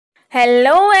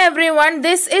Hello everyone,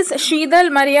 this is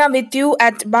Sheethal Maria with you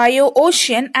at Bio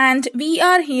Ocean, and we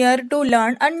are here to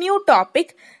learn a new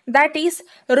topic, that is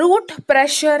root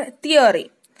pressure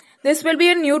theory. This will be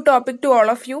a new topic to all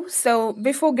of you. So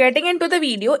before getting into the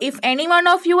video, if any one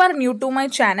of you are new to my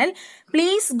channel,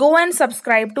 please go and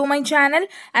subscribe to my channel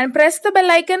and press the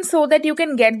bell icon so that you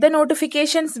can get the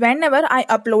notifications whenever I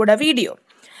upload a video.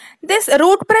 This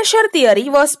root pressure theory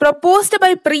was proposed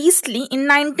by Priestley in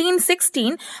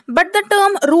 1916, but the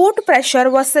term root pressure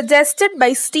was suggested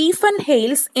by Stephen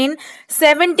Hales in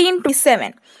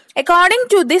 1727. According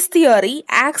to this theory,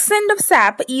 action of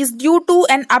sap is due to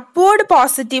an upward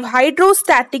positive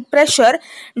hydrostatic pressure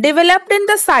developed in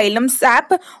the xylem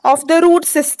sap of the root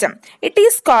system. It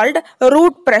is called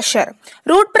root pressure.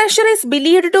 Root pressure is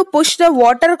believed to push the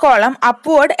water column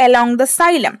upward along the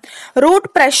xylem.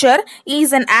 Root pressure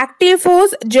is an active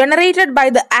force generated by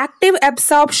the active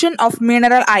absorption of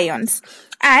mineral ions,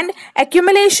 and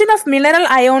accumulation of mineral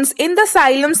ions in the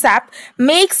xylem sap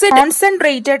makes it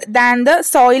concentrated than the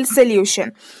soil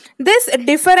solution. This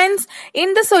difference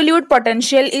in the solute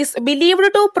potential is believed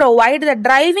to provide the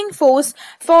driving force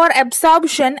for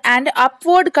absorption and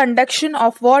upward conduction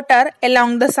of water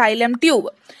along the xylem tube.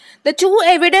 The two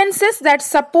evidences that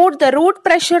support the root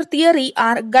pressure theory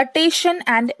are guttation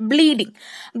and bleeding.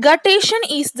 Guttation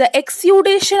is the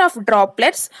exudation of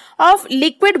droplets of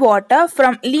liquid water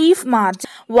from leaf margin,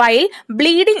 while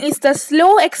bleeding is the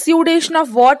slow exudation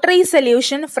of watery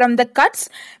solution from the cuts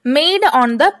made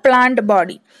on the plant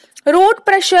body. Root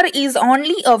pressure is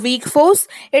only a weak force.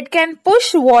 It can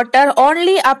push water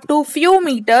only up to few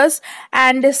meters,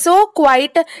 and so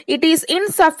quite it is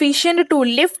insufficient to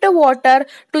lift water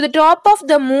to the top of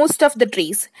the most of the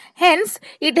trees. Hence,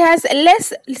 it has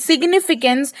less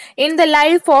significance in the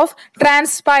life of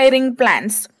transpiring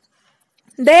plants.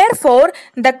 Therefore,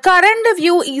 the current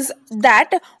view is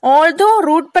that although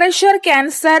root pressure can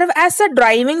serve as a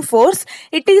driving force,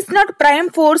 it is not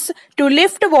prime force to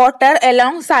lift water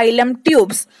along xylem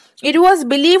tubes. It was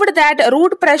believed that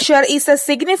root pressure is a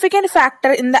significant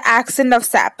factor in the action of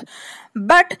sap.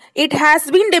 But it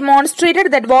has been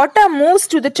demonstrated that water moves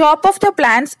to the top of the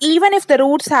plants even if the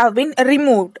roots have been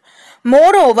removed.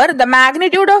 Moreover, the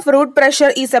magnitude of root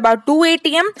pressure is about 2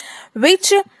 atm,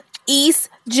 which is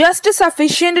just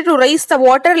sufficient to raise the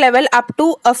water level up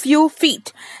to a few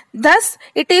feet. Thus,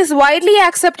 it is widely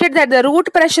accepted that the root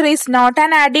pressure is not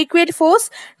an adequate force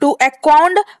to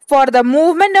account for the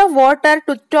movement of water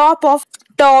to top of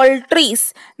tall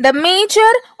trees. The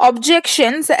major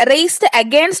objections raised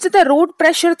against the root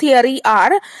pressure theory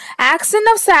are: action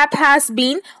of sap has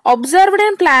been observed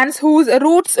in plants whose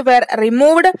roots were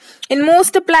removed. In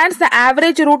most plants, the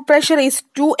average root pressure is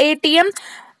 2 atm,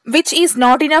 which is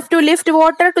not enough to lift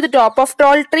water to the top of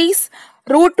tall trees.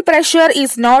 Root pressure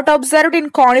is not observed in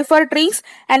conifer trees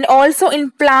and also in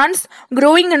plants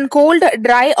growing in cold,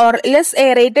 dry or less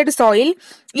aerated soil,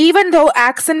 even though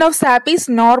action of sap is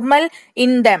normal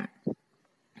in them.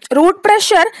 Root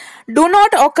pressure do not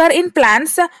occur in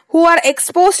plants who are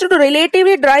exposed to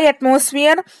relatively dry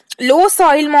atmosphere, low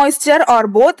soil moisture or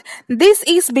both. This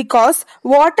is because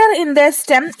water in their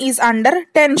stem is under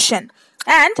tension,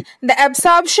 and the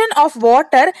absorption of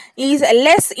water is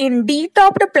less in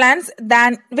detopped plants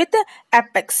than with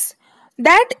apex.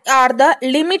 That are the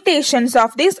limitations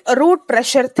of this root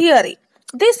pressure theory.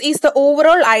 This is the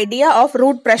overall idea of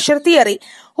root pressure theory.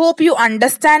 Hope you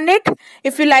understand it.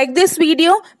 If you like this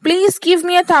video, please give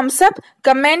me a thumbs up,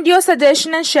 comment your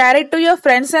suggestion and share it to your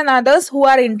friends and others who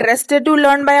are interested to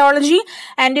learn biology.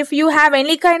 And if you have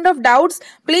any kind of doubts,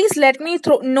 please let me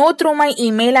know through my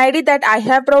email ID that I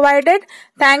have provided.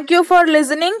 Thank you for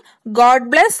listening. God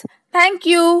bless. Thank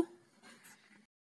you.